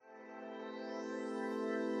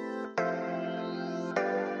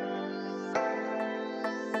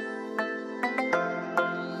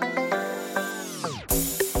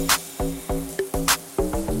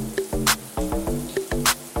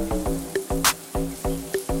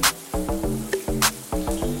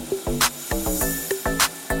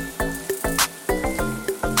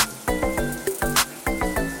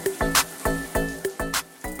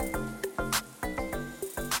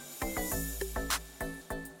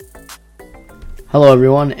Hello,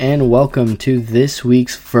 everyone, and welcome to this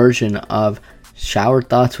week's version of Shower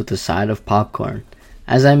Thoughts with a Side of Popcorn.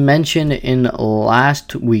 As I mentioned in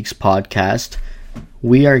last week's podcast,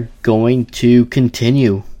 we are going to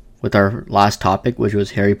continue with our last topic, which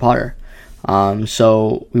was Harry Potter.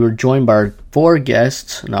 So we were joined by our three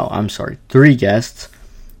guests,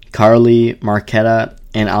 Carly, Marquetta,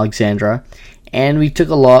 and Alexandra, and we took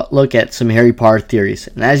a look at some Harry Potter theories.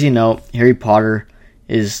 And as you know, Harry Potter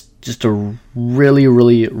is just a really,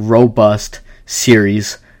 really robust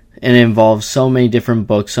series, and it involves so many different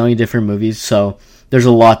books, so many different movies, so there's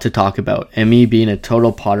a lot to talk about. And me being a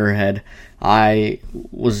total Potterhead, I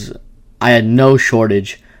had no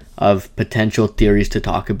shortage of potential theories to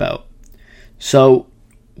talk about. So,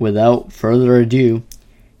 without further ado,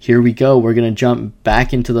 here we go. We're going to jump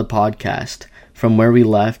back into the podcast from where we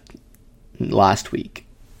left last week.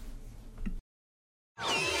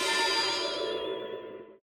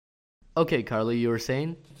 Okay, Carly, you were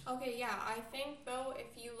saying? Okay, yeah, I think, though,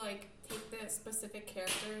 if you, take the specific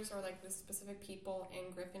characters or, the specific people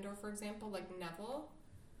in Gryffindor, for example, like Neville,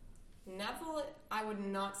 I would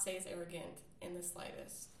not say is arrogant in the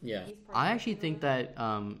slightest. Yeah. I actually think that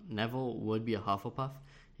Neville would be a Hufflepuff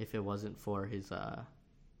if it wasn't for his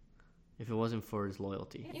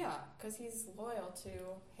loyalty. Yeah, because he's loyal to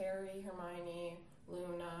Harry, Hermione,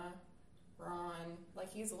 Luna, Ron,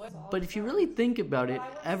 he's loyal. But if you really think about it,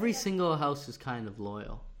 every single house is kind of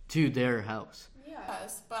loyal to their house.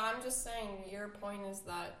 Yes, but I'm just saying your point is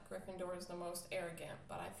that Gryffindor is the most arrogant,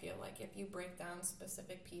 but I feel like if you break down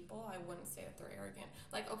specific people, I wouldn't say that they're arrogant.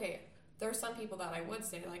 Okay, there are some people that I would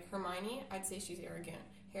say, like Hermione, I'd say she's arrogant.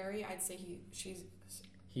 Harry, I'd say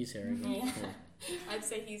He's arrogant. Yeah. I'd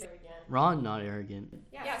say he's arrogant. Ron, not arrogant.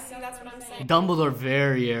 Yeah, see, that's what I'm saying. Dumbledore,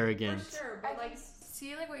 very arrogant. For sure, but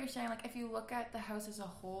see, what you're saying, if you look at the house as a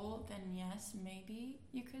whole, then yes, maybe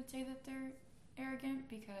you could say that they're arrogant,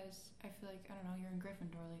 because I feel like, I don't know, you're in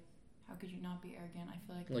Gryffindor, how could you not be arrogant? I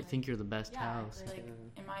feel like think you're the best house.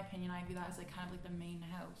 In my opinion, I view that as kind of the main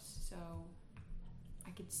house, so I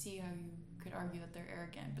could see how you could argue that they're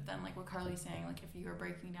arrogant. But then what Carly's saying, if you were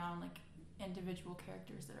breaking down individual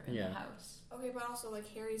characters that are in the house. Okay, but also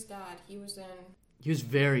Harry's dad, he was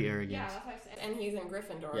very arrogant. Yeah, that's what I said. And he's in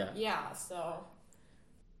Gryffindor. Yeah, so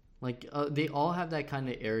they all have that kind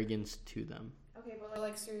of arrogance to them. Okay,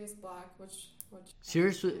 but Sirius Black, which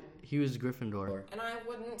Sirius, he was Gryffindor. And I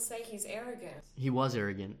wouldn't say he's arrogant. He was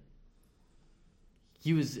arrogant.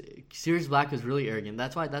 Sirius Black was really arrogant.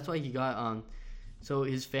 That's why he got so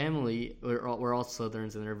his family were all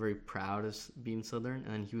Slytherins, and they're very proud of being Slytherin,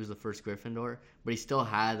 and then he was the first Gryffindor, but he still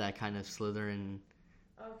had that kind of Slytherin.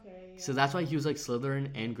 Okay. Yeah. So that's why he was Slytherin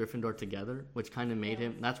and Gryffindor together, which kind of made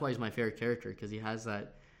him. That's why he's my favorite character, because he has the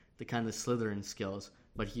kind of Slytherin skills,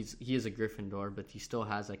 but he is a Gryffindor, but he still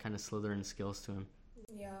has that kind of Slytherin skills to him.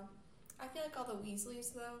 Yeah. I feel all the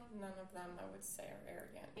Weasleys, though, none of them I would say are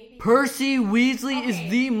arrogant. Maybe Percy Weasley is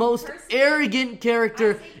the most arrogant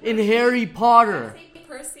character in Harry Potter. I say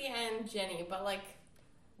Percy and Ginny, but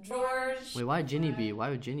George. Wait, why would Ginny be?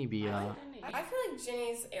 I feel like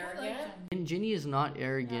Ginny's arrogant. And Ginny is not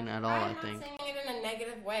arrogant at all, I think. I'm not saying it in a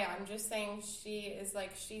negative way. I'm just saying she is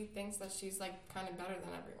she thinks that she's kind of better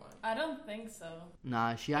than everyone. I don't think so.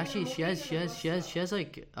 Nah, she has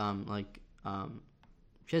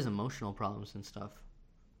she has emotional problems and stuff.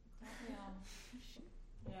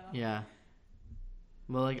 Yeah.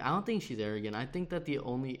 Well, I don't think she's arrogant. I think that the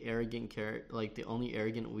only arrogant the only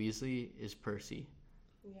arrogant Weasley is Percy.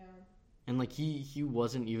 Yeah. And he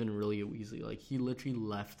wasn't even really a Weasley. He literally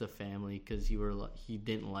left the family because he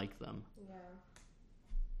didn't like them. Yeah.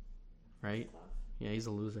 Right? Yeah, he's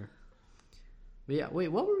a loser. But yeah, wait,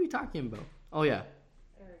 what were we talking about? Oh yeah.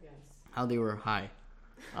 Arrogance. How they were high.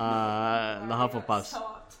 The Hufflepuffs.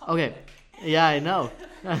 Okay. Yeah, I know.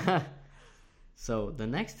 So the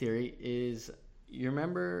next theory is, you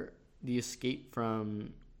remember the escape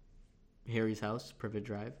from Harry's house, Privet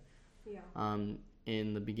Drive? Yeah.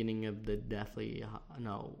 In the beginning of the Deathly...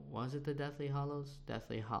 No, was it the Deathly Hallows?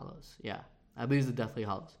 Deathly Hallows. Yeah, I believe it's the Deathly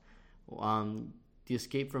Hallows. The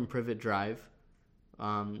escape from Privet Drive,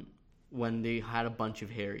 when they had a bunch of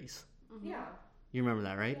Harrys. Mm-hmm. Yeah. You remember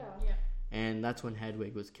that, right? Yeah. And that's when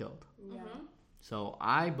Hedwig was killed. Yeah. Mm-hmm. So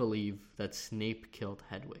I believe that Snape killed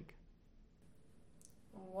Hedwig.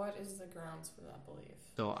 What is the grounds for that belief?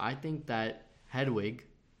 So I think that Hedwig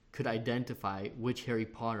could identify which Harry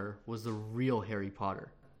Potter was the real Harry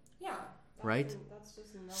Potter. Yeah. Right? That's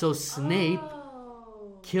just so Snape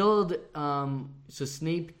killed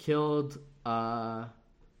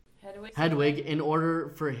Hedwig in order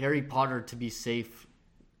for Harry Potter to be safe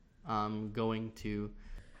going to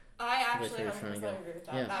I That's actually where you're trying to 100% go. agree with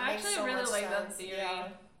that. Yeah. That I makes actually so really much like that sense. theory. Yeah,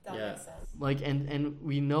 that Yeah. makes sense. Like, and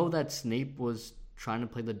we know that Snape was trying to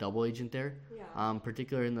play the double agent there. Yeah.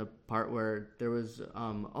 Particularly in the part where there was,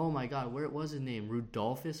 oh my god, where was his name?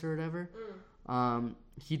 Rudolphus or whatever.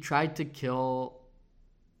 He tried to kill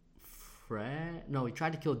Fred. No, he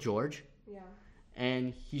tried to kill George, Yeah.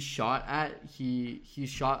 and he shot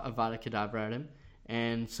Avada Kedavra at him.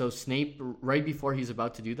 And so Snape, right before he's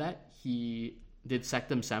about to do that, he did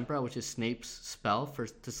Sectum Sempra, which is Snape's spell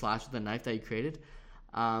to slash with the knife that he created.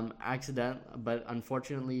 But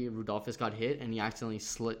unfortunately, Rudolphus got hit, and he accidentally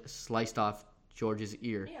sliced off George's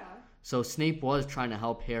ear. Yeah. So Snape was trying to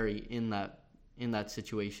help Harry in that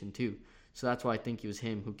situation too. So that's why I think it was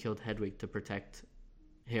him who killed Hedwig to protect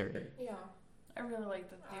Harry. Yeah. I really like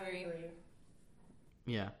the I theory. agree.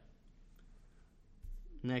 Yeah.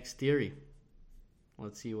 Next theory.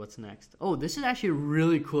 Let's see what's next. Oh, this is actually a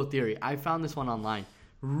really cool theory. I found this one online.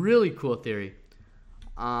 Really cool theory.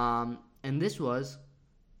 And this was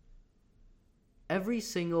every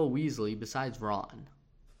single Weasley besides Ron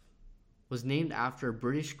was named after a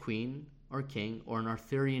British queen or king or an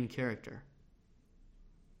Arthurian character.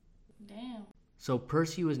 Damn. So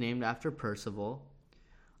Percy was named after Percival.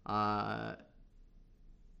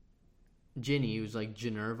 Ginny, who's like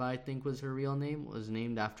Minerva, I think was her real name, was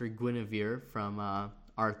named after Guinevere from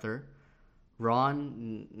Arthur.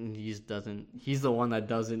 Ron, he's the one that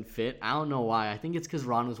doesn't fit. I don't know why. I think it's because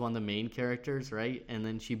Ron was one of the main characters, right? And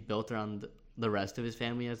then she built around the rest of his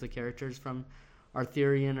family as the characters from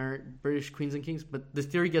Arthurian or British queens and kings. But this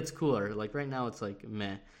theory gets cooler. Like right now it's like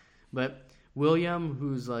meh. But William,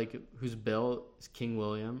 who's Bill, is King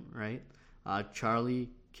William, right? Charlie,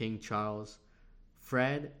 King Charles.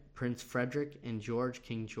 Fred, Prince Frederick, and George,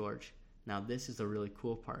 King George. Now this is the really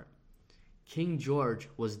cool part. King George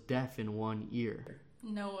was deaf in one ear.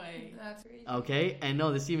 No way. That's crazy. Okay? And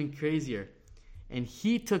no, this is even crazier. And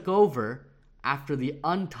he took over after the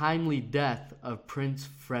untimely death of Prince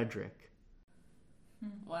Frederick.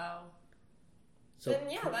 Wow. So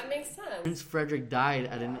Then yeah, that makes sense. Prince Frederick died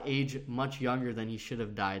at an age much younger than he should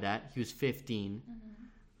have died at. He was 15,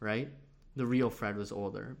 right? The real Fred was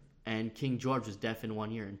older. And King George was deaf in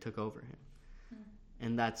one ear and took over him.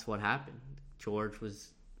 And that's what happened. George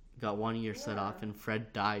got one ear set off, and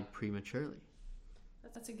Fred died prematurely.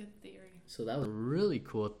 That's a good theory. So that was a really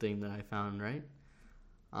cool thing that I found, right?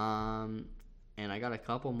 And I got a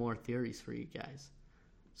couple more theories for you guys.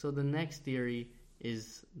 So the next theory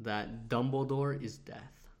is that Dumbledore is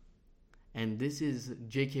death. And this is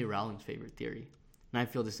J.K. Rowling's favorite theory. And I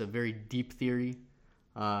feel this is a very deep theory.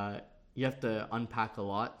 You have to unpack a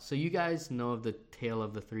lot. So you guys know of the tale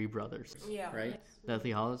of the three brothers, Yeah. right?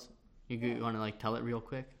 Deathly Hallows. You want to tell it real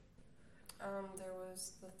quick? There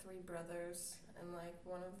was the three brothers, and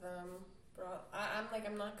one of them brought.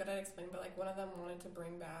 I'm not good at explaining, but one of them wanted to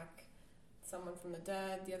bring back someone from the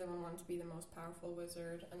dead. The other one wanted to be the most powerful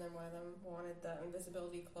wizard, and then one of them wanted the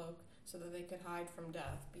invisibility cloak so that they could hide from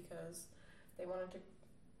death because they wanted to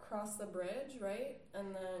cross the bridge, right?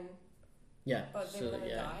 And then. Yeah. But they were gonna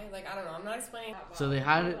die. I don't know. I'm not explaining that well. So they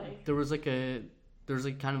had it. There was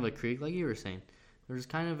kind of a creek, like you were saying. There was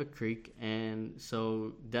kind of a creek, and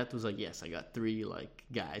so Death was like, "Yes, I got three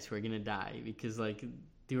guys who are gonna die because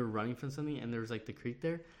they were running from something, and there was the creek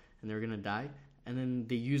there, and they were gonna die, and then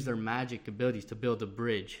they used their magic abilities to build a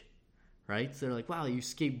bridge, right? So they're like, "Wow, you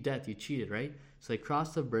escaped Death, you cheated, right?" So they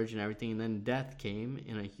crossed the bridge and everything, and then Death came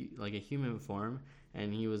in a human form,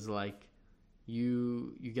 and he was like,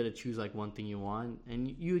 You get to choose one thing you want, and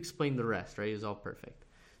you explain the rest, right? It's all perfect.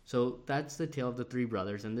 So that's the tale of the three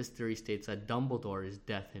brothers, and this theory states that Dumbledore is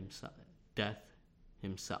Death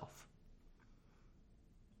himself.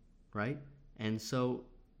 Right? And so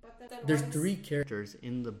there's three characters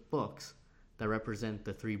in the books that represent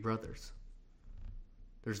the three brothers.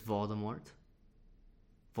 There's Voldemort.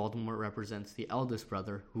 Voldemort represents the eldest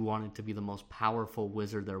brother who wanted to be the most powerful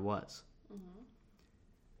wizard there was.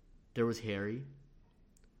 There was Harry,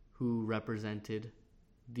 who represented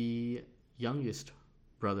the youngest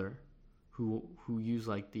brother, who used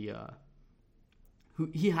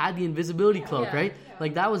he had the invisibility cloak, right? Yeah.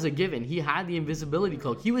 That was a given. He had the invisibility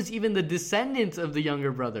cloak. He was even the descendant of the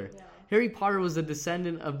younger brother. Yeah. Harry Potter was the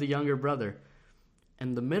descendant of the younger brother.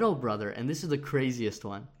 And the middle brother, and this is the craziest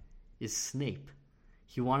one, is Snape.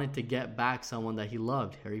 He wanted to get back someone that he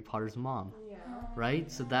loved, Harry Potter's mom. Yeah.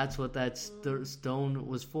 Right? So that's what that stone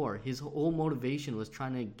was for. His whole motivation was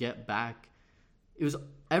trying to get back. It was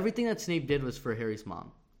everything that Snape did was for Harry's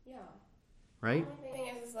mom. Yeah. Right? The only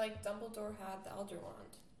thing is Dumbledore had the Elder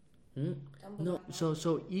Wand. Dumbledore No, had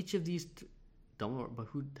so each of these Dumbledore, but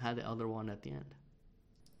who had the Elder Wand at the end?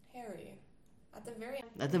 Harry. At the very end.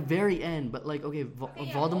 At the very end, but like, okay,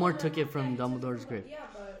 Voldemort took it from Dumbledore's grave. Yeah,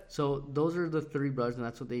 but So those are the three brothers, and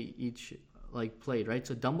that's what they each like played, right?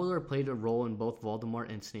 So Dumbledore played a role in both Voldemort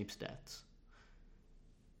and Snape's deaths,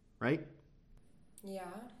 right? yeah.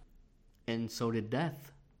 And so did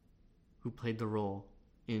Death, who played the role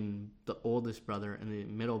in the oldest brother and the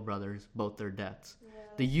middle brothers, both their deaths. Yeah.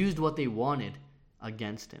 They used what they wanted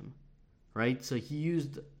against him, right? So he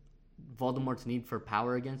used Voldemort's need for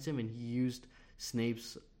power against him, and he used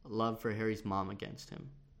Snape's love for Harry's mom against him,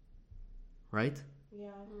 right? Yeah.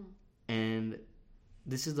 And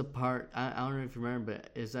this is the part, I don't know if you remember,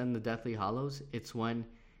 but is in the Deathly Hallows. It's when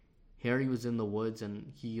Harry was in the woods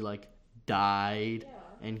and he like died,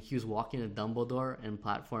 and he was walking to Dumbledore in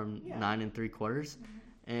platform 9 3/4,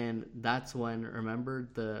 and that's when, remember,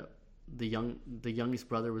 the youngest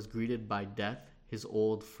brother was greeted by Death, his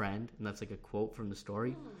old friend, and that's like a quote from the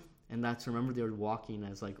story. And that's, remember, they were walking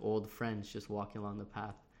as like old friends, just walking along the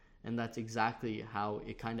path. And that's exactly how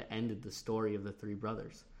it kind of ended the story of the three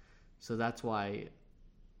brothers. So that's why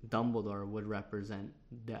Dumbledore would represent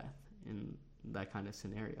Death in that kind of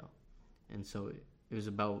scenario. And so it was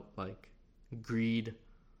about like greed,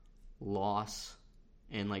 loss,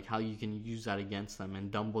 and like how you can use that against them.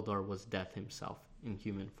 And Dumbledore was Death himself in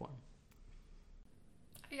human form.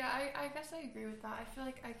 Yeah, I guess I agree with that. I feel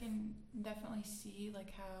like I can definitely see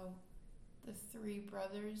like how the three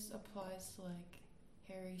brothers applies to like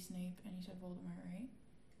Harry, Snape, and you said Voldemort, right?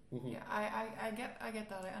 Mm-hmm. Yeah, I get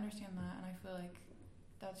that. I understand that, and I feel like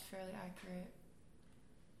that's fairly accurate.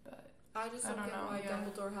 But I just I don't don't get know, why yeah.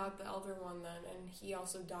 Dumbledore had the Elder Wand then, and he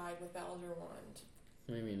also died with the Elder Wand.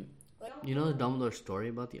 What do you mean? Like, You know the Dumbledore story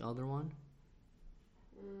about the Elder Wand?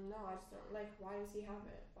 No, I just don't. Like, why does he have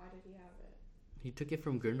it? Why did he have it? He took it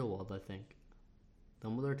from Grindelwald, I think.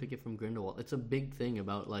 Dumbledore took it from Grindelwald. It's a big thing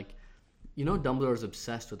about, like, you know, Dumbledore's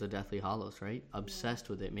obsessed with the Deathly Hallows, right? Obsessed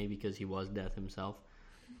with it, maybe because he was Death himself.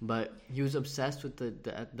 But he was obsessed with the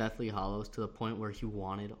Deathly Hallows to the point where he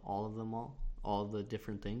wanted all of them all the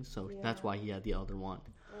different things. So that's why he had the Elder Wand.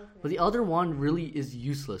 Okay. But the Elder Wand really is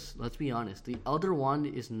useless. Let's be honest. The Elder Wand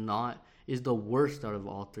is the worst out of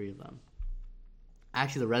all three of them.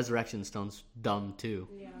 Actually, the Resurrection Stone's dumb too.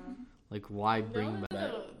 Yeah. Like, why bring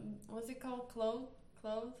back? What's it called? Clothes?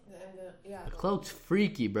 Yeah. The cloak's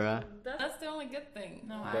freaky, bruh. That's the only good thing.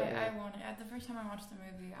 no, But- I want it. At the first time I watched the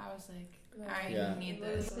movie, I was like, I Yeah. need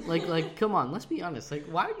this. Like, come on, let's be honest. Like,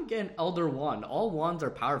 why would you get an Elder Wand? All wands are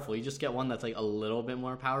powerful. You just get one that's like a little bit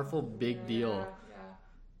more powerful. Big deal,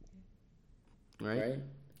 right? I don't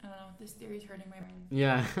know. This theory's hurting my brain.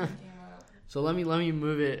 Yeah. Thinking about. So let me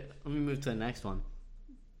move it. Let me move to the next one.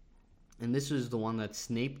 And this is the one that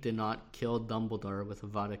Snape did not kill Dumbledore with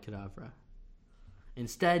Avada Kedavra.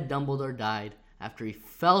 Instead, Dumbledore died after he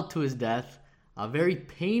fell to his death, a very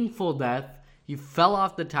painful death. He fell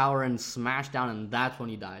off the tower and smashed down, and that's when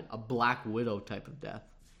he died. A Black Widow type of death.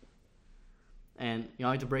 And you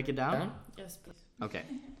want me to break it down? Yes, please. Okay.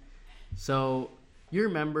 So you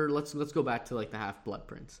remember? Let's go back to like the Half-Blood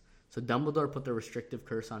Prince. So Dumbledore put the restrictive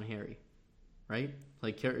curse on Harry, right?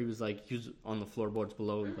 Like Harry was like he was on the floorboards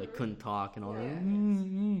below, he like couldn't talk and all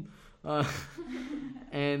that.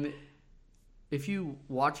 And if you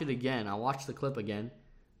watch it again, I'll watch the clip again.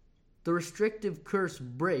 The restrictive curse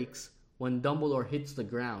breaks when Dumbledore hits the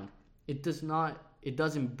ground. It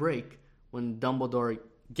doesn't break when Dumbledore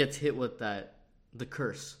gets hit with the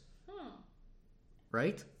curse.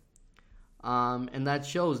 Right? And that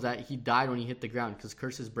shows that he died when he hit the ground, because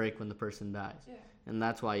curses break when the person dies. Yeah. And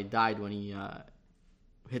that's why he died when he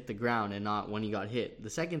hit the ground and not when he got hit. The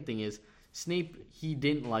second thing is, Snape, he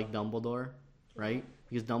didn't like Dumbledore, right?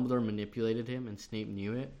 Because Dumbledore manipulated him and Snape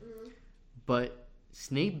knew it. But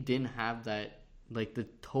Snape didn't have that, like, the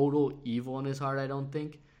total evil in his heart, I don't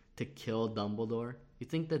think, to kill Dumbledore. You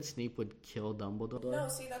think that Snape would kill Dumbledore? No,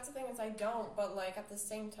 see, that's the thing is I don't, but, like, at the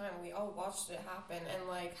same time, we all watched it happen, and,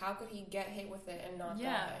 like, how could he get hit with it and not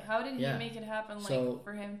Yeah, die? how did he Yeah. make it happen? Like, So-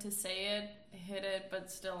 for him to say it, hit it, but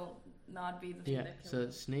still not be the thing Yeah, that killed so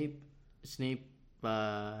him.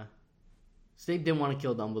 Snape didn't want to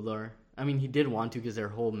kill Dumbledore. I mean, he did want to because their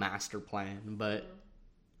whole master plan, but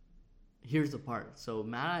here's the part. So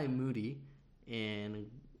Mad-Eye Moody in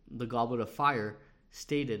The Goblet of Fire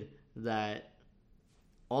stated that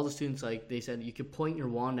all the students, like, they said, you could point your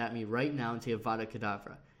wand at me right now and say Avada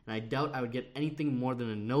Kedavra. And I doubt I would get anything more than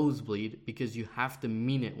a nosebleed because you have to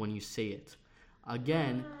mean it when you say it.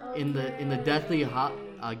 Again, in the Deathly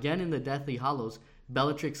Hallows,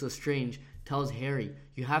 Bellatrix Lestrange tells Harry,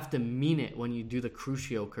 you have to mean it when you do the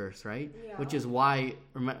Crucio curse, right? Yeah. Which is why,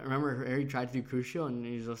 remember Harry tried to do Crucio and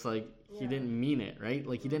he's just like, he didn't mean it, right?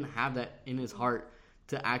 Like, he didn't have that in his heart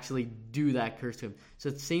to actually do that curse to him. So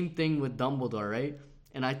it's the same thing with Dumbledore, right?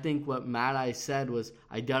 And I think what Mad Eye said was,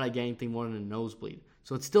 I doubt I get anything more than a nosebleed.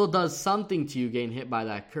 So it still does something to you getting hit by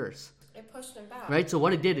that curse. It pushed him back. Right? So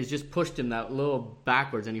what it did is just pushed him that little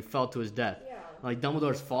backwards and he fell to his death. Yeah. Like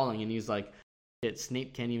Dumbledore's falling and he's like, shit,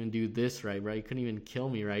 Snape can't even do this right? He couldn't even kill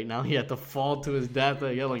me right now. He had to fall to his death.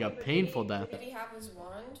 He had like a painful death. Did he have his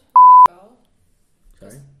wand when he fell?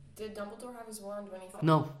 Sorry? Did Dumbledore have his wand when he fell?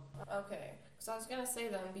 No. Okay. So I was gonna say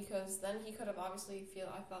then, because then he could have obviously feel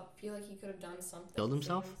like he could have done something. Killed to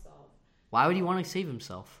himself? save himself. Why would he want to save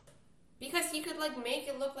himself? Because he could like make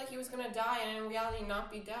it look like he was gonna die and in reality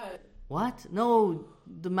not be dead. What? No,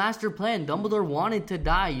 the master plan. Dumbledore wanted to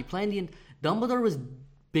die. He planned Dumbledore was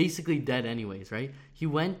basically dead anyways, right? He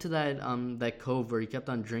went to that cove where he kept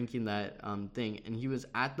on drinking that thing, and he was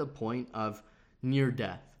at the point of near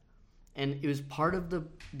death. And it was part of the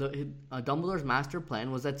Dumbledore's master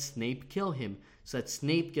plan was that Snape kill him, so that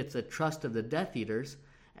Snape gets the trust of the Death Eaters,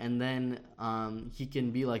 and then he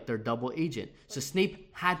can be like their double agent. So Snape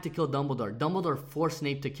had to kill Dumbledore. Dumbledore forced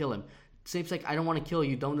Snape to kill him. Snape's like, I don't want to kill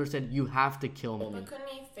you. Dumbledore said, you have to kill me. But couldn't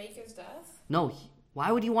he fake his death? No,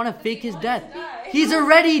 why would he want to fake his death? He's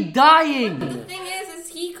already dying. But the thing is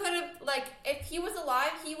he could have, like, if he was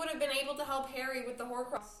alive, he would have been able to help Harry with the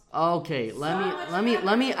Horcrux. Okay, let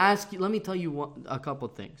me tell you a couple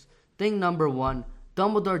things. Thing number 1,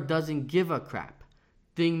 Dumbledore doesn't give a crap.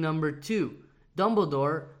 Thing number 2,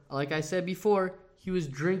 Dumbledore, like I said before, he was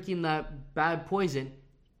drinking that bad poison.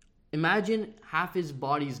 Imagine half his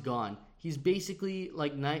body's gone. He's basically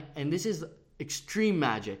like and this is extreme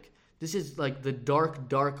magic. This is like the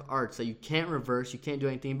dark arts that you can't reverse. You can't do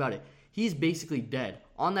anything about it. He's basically dead.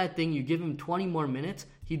 On that thing, you give him 20 more minutes,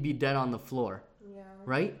 he'd be dead on the floor. Yeah.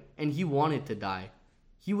 Right? And he wanted to die.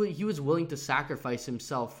 He was willing to sacrifice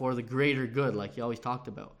himself for the greater good, like he always talked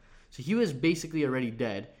about. So he was basically already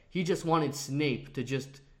dead. He just wanted Snape to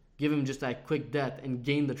just give him just that quick death and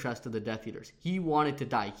gain the trust of the Death Eaters. He wanted to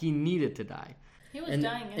die. He needed to die. He was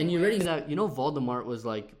dying anyway. And you already know, Voldemort was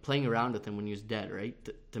like playing around with him when he was dead, right?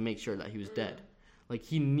 To make sure that he was dead. Like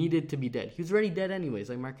he needed to be dead. He was already dead anyways,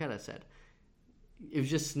 like Marquetta said. It was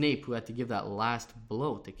just Snape who had to give that last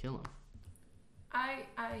blow to kill him. I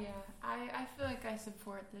feel like I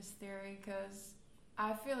support this theory because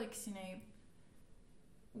I feel like Snape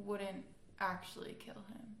wouldn't actually kill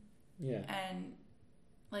him. Yeah. And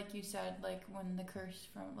like you said, like when the curse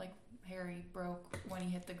from like Harry broke when he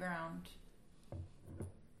hit the ground,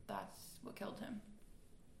 that's what killed him.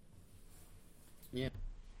 Yeah.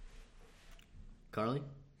 Carly?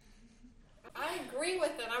 I agree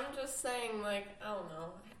with it. I'm just saying, like, I don't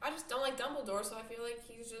know. I just don't like Dumbledore, so I feel like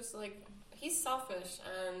he's just like, he's selfish,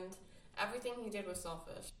 and everything he did was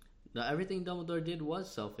selfish. No, everything Dumbledore did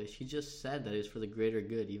was selfish. He just said that it was for the greater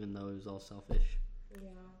good, even though it was all selfish. Yeah.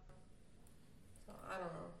 So, I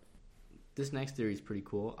don't know. This next theory is pretty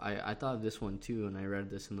cool. I thought of this one too, and I read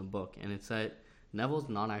this in the book, and it's that Neville's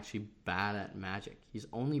not actually bad at magic. He's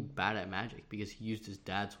only bad at magic because he used his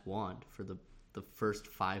dad's wand for the first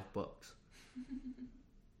 5 books.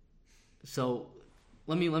 So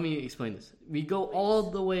let me explain this. We go all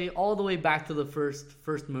the way back to the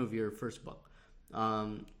first movie or first book,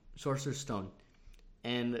 Sorcerer's Stone,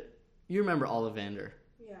 and you remember Ollivander,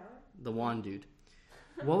 Yeah. the wand dude.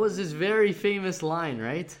 What was his very famous line,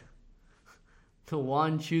 right? The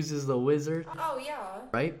wand chooses the wizard. Oh, yeah.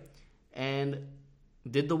 Right? And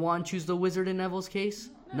did the wand choose the wizard in Neville's case?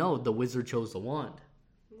 No, the wizard chose the wand.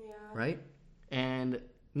 Yeah. Right? And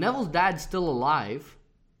Neville's dad's still alive,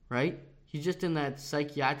 right? He's just in that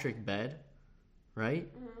psychiatric bed,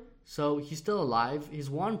 right? Mm-hmm. So he's still alive. His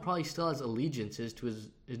wand probably still has allegiances to his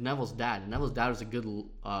Neville's dad. And Neville's dad was a good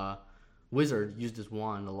wizard, used his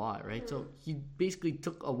wand a lot, right? So he basically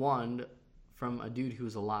took a wand from a dude who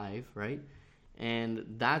was alive, right? And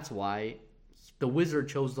that's why the wizard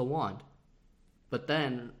chose the wand. But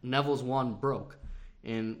then Neville's wand broke.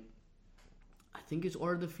 And I think it's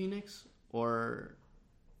Order of the Phoenix, or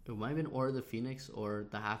it might have been Order of the Phoenix or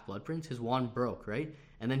the Half-Blood Prince. His wand broke, right?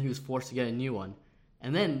 And then he was forced to get a new one.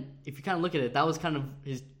 And then, if you kind of look at it, that was kind of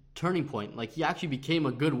his turning point. Like, he actually became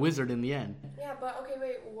a good wizard in the end. Yeah, but okay,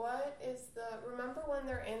 wait, what is remember when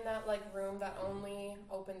they're in that, like, room that only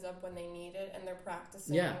opens up when they need it and they're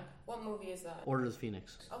practicing? Yeah. What movie is that? Order of the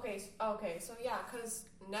Phoenix. Okay, so yeah, because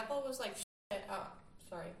Neville was like,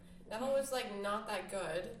 Neville was like not that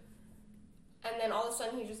good, and then all of a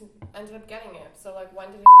sudden he just ended up getting it. So like, when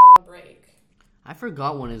did his wand break? I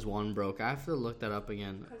forgot when his wand broke. I have to look that up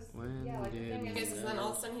again. When the thing is, then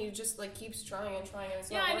all of a sudden he just like keeps trying and trying, and it's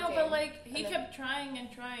Yeah, not I know, working. but like he kept trying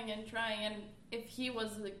and trying and trying, and if he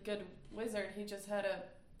was a good wizard, he just had a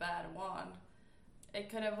bad wand. It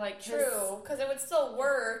could have like True, because it would still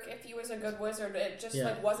work if he was a good wizard. It just Yeah.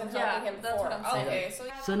 like wasn't Yeah, helping him that's before. what I'm saying. Okay, so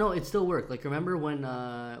So no, it still worked. Like remember when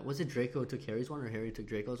was it Draco took Harry's wand or Harry took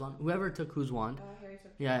Draco's wand? Whoever took whose wand? Harry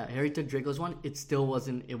took Yeah, Harry took Draco's wand. It still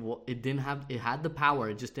wasn't. It didn't have. It had the power.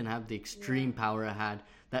 It just didn't have the extreme power it had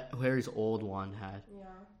that Harry's old wand had. Yeah.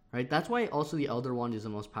 Right. That's why also the Elder Wand is the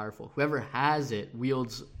most powerful. Whoever has it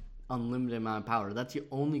wields unlimited amount of power. That's the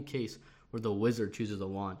only case where the wizard chooses a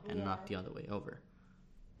wand and not the other way over.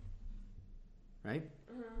 Right?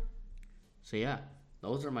 So yeah,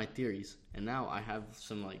 those are my theories. And now I have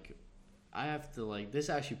some this is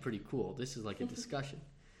actually pretty cool. This is like a discussion.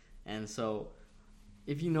 And so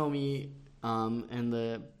if you know me, and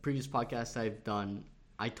the previous podcasts I've done,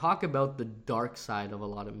 I talk about the dark side of a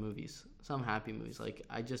lot of movies. Some happy movies. Like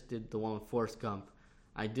I just did the one with Forrest Gump.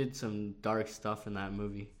 I did some dark stuff in that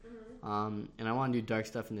movie. And I want to do dark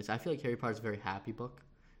stuff in this. I feel like Harry Potter's a very happy book.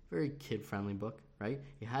 Very kid-friendly book, right?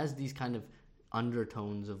 It has these kind of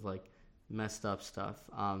undertones of like messed up stuff.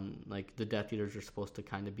 Like the Death Eaters are supposed to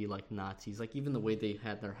kind of be like Nazis. Like even the way they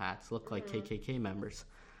had their hats look like KKK members.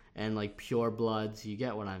 And like pure bloods, you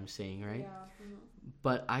get what I'm saying, right? Yeah.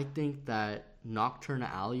 But I think that Nocturne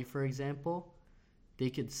Alley, for example, they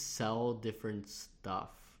could sell different stuff.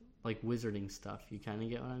 Like wizarding stuff. You kind of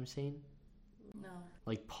get what I'm saying? No.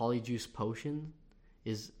 Like Polyjuice Potion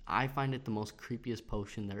I find it the most creepiest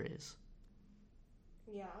potion there is.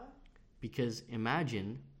 Yeah. Because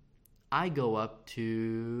imagine I go up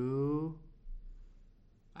to,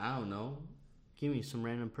 I don't know, give me some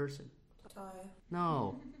random person. Ty.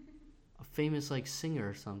 No, a famous like singer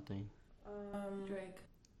or something. Drake.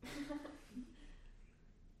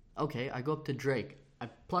 Okay, I go up to Drake. I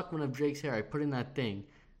pluck one of Drake's hair. I put in that thing.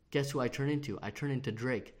 Guess who I turn into? I turn into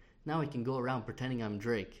Drake. Now I can go around pretending I'm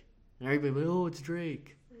Drake. And everybody will be like, oh, it's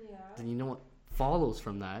Drake. Yeah. Then you know what follows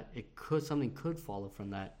from that? Something could follow from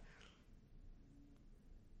that.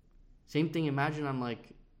 Same thing, imagine I'm like,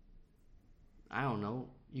 I don't know.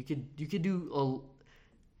 You could do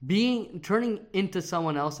turning into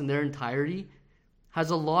someone else in their entirety has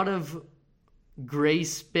a lot of gray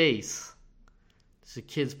space. This is a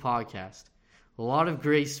kid's podcast. A lot of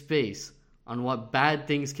gray space on what bad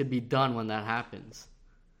things could be done when that happens.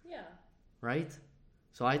 Yeah. Right?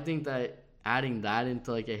 So I think that adding that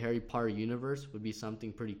into like a Harry Potter universe would be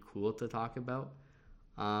something pretty cool to talk about.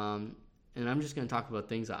 And I'm just going to talk about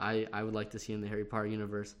things that I would like to see in the Harry Potter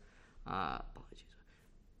universe. Apologies.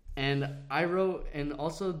 And I wrote, and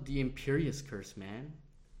also the Imperius Curse, man.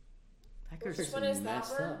 That curse Which is one is that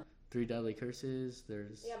messed one? up. 3 deadly curses.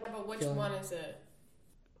 There's. Yeah, but which Killing. one is it?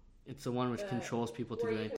 It's the one which controls people to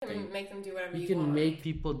Where do you anything. can make them do whatever You you can want. make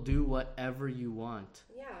people do whatever you want.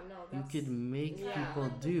 Yeah, no, You that's... could make Yeah. people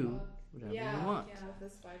do whatever Yeah, you want. yeah, with the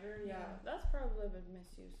spider, yeah. That's probably been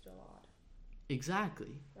misused a lot.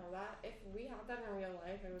 Exactly. No, that, if we had that in real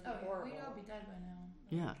life, it would be Oh, horrible. we'd all be dead by now.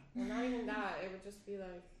 Yeah. Well, not even that, it would just be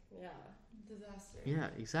like, yeah. Disaster. Yeah,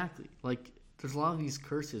 exactly. Like, there's a lot of these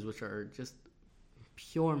curses which are just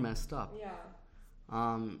pure messed up.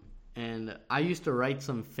 Yeah. And I used to write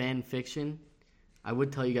some fan fiction. I would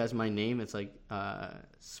tell you guys my name. It's like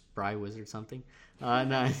Spry Wizard something.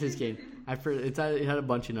 No, it's just kidding. It had a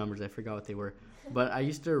bunch of numbers. I forgot what they were. But I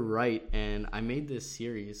used to write, and I made this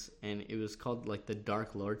series, and it was called like the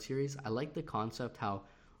Dark Lord series. I like the concept how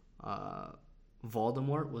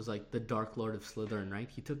Voldemort was like the Dark Lord of Slytherin, right?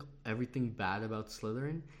 He took everything bad about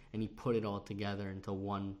Slytherin and he put it all together into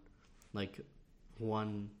one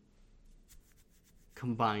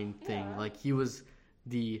combined thing. Yeah. Like he was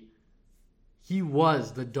the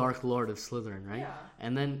Dark Lord of Slytherin, right? Yeah.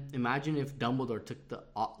 And then imagine if Dumbledore took the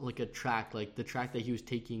the track that he was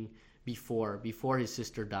taking before his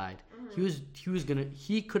sister died. Mm-hmm.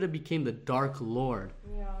 He could have became the Dark Lord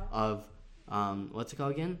Yeah. of what's it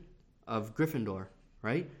called again? Of Gryffindor,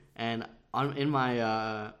 right? And in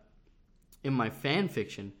my fan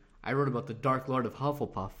fiction, I wrote about the Dark Lord of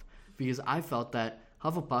Hufflepuff because I felt that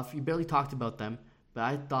Hufflepuff, you barely talked about them, but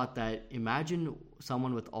I thought that imagine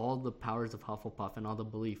someone with all the powers of Hufflepuff and all the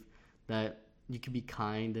belief that you could be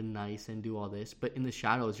kind and nice and do all this, but in the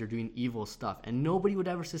shadows you're doing evil stuff and nobody would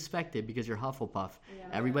ever suspect it because you're Hufflepuff. Yeah.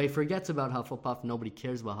 Everybody forgets about Hufflepuff, nobody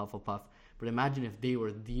cares about Hufflepuff, but imagine if they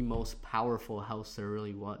were the most powerful house there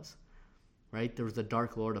really was, right? There was the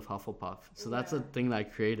Dark Lord of Hufflepuff. So that's a thing that I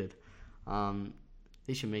created.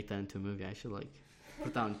 They should make that into a movie. I should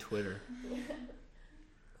put that on Twitter.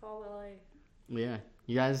 Call it like... Yeah.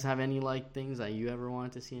 You guys have any things that you ever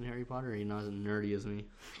wanted to see in Harry Potter, or are you not as nerdy as me?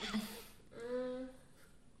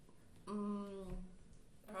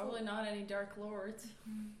 Probably not any Dark Lords.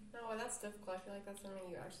 No, that's difficult. I feel like that's something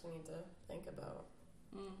you actually need to think about.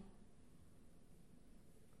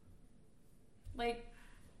 like,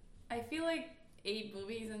 I feel like 8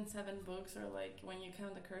 movies and 7 books, or like when you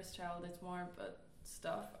count The Cursed Child, it's more but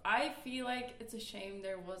stuff. I feel like it's a shame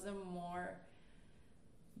there wasn't more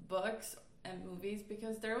books and movies,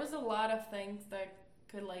 because there was a lot of things that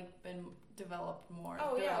could like been developed more.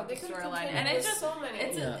 Oh yeah, they the could storyline, continue and with it's just so many.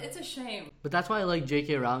 it's a shame. But that's why I like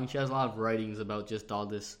J.K. Rowling. She has a lot of writings about just all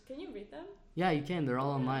this. Can you read them? Yeah, you can. They're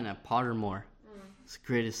all online at Pottermore. It's the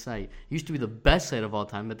greatest site. It used to be the best site of all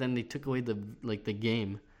time, but then they took away the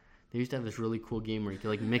game. They used to have this really cool game where you could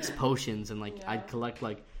like mix potions, and like I'd collect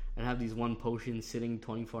like I'd have these one potion sitting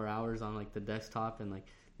 24 hours on like the desktop, and like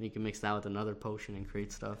you can mix that with another potion and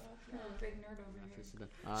create stuff. Big nerd over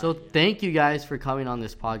here. So thank you guys for coming on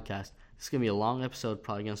this podcast. This is gonna be a long episode,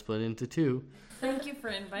 probably gonna split into 2. Thank you for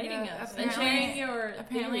inviting us and apparently- sharing your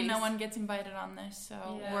Apparently, theories. no one gets invited on this,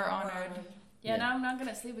 so Yeah, we're honored. Yeah, now I'm not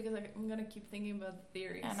gonna sleep because I'm gonna keep thinking about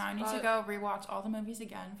theories. And I need to go rewatch all the movies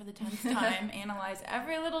again for the 10th time, analyze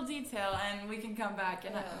every little detail, and we can come back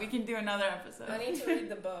and we can do another episode. I need to read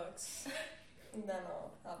the books, and then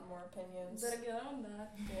I'll have more opinions. Better get on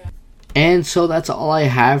that. Yeah. And so that's all I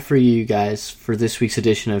have for you guys for this week's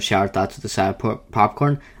edition of Shower Thoughts with the Side of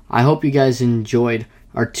Popcorn. I hope you guys enjoyed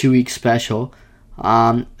our 2-week special.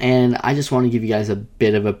 And I just want to give you guys a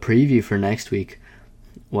bit of a preview for next week.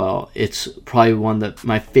 Well, it's probably one of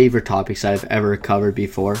my favorite topics I've ever covered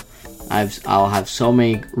before. I'll have so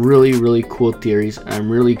many really, really cool theories, and I'm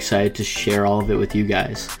really excited to share all of it with you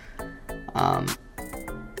guys.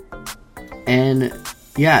 And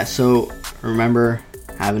yeah, so remember,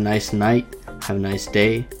 have a nice night, have a nice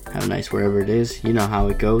day, have a nice wherever it is. You know how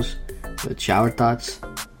it goes with Shower Thoughts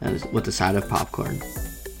and with the Side of Popcorn.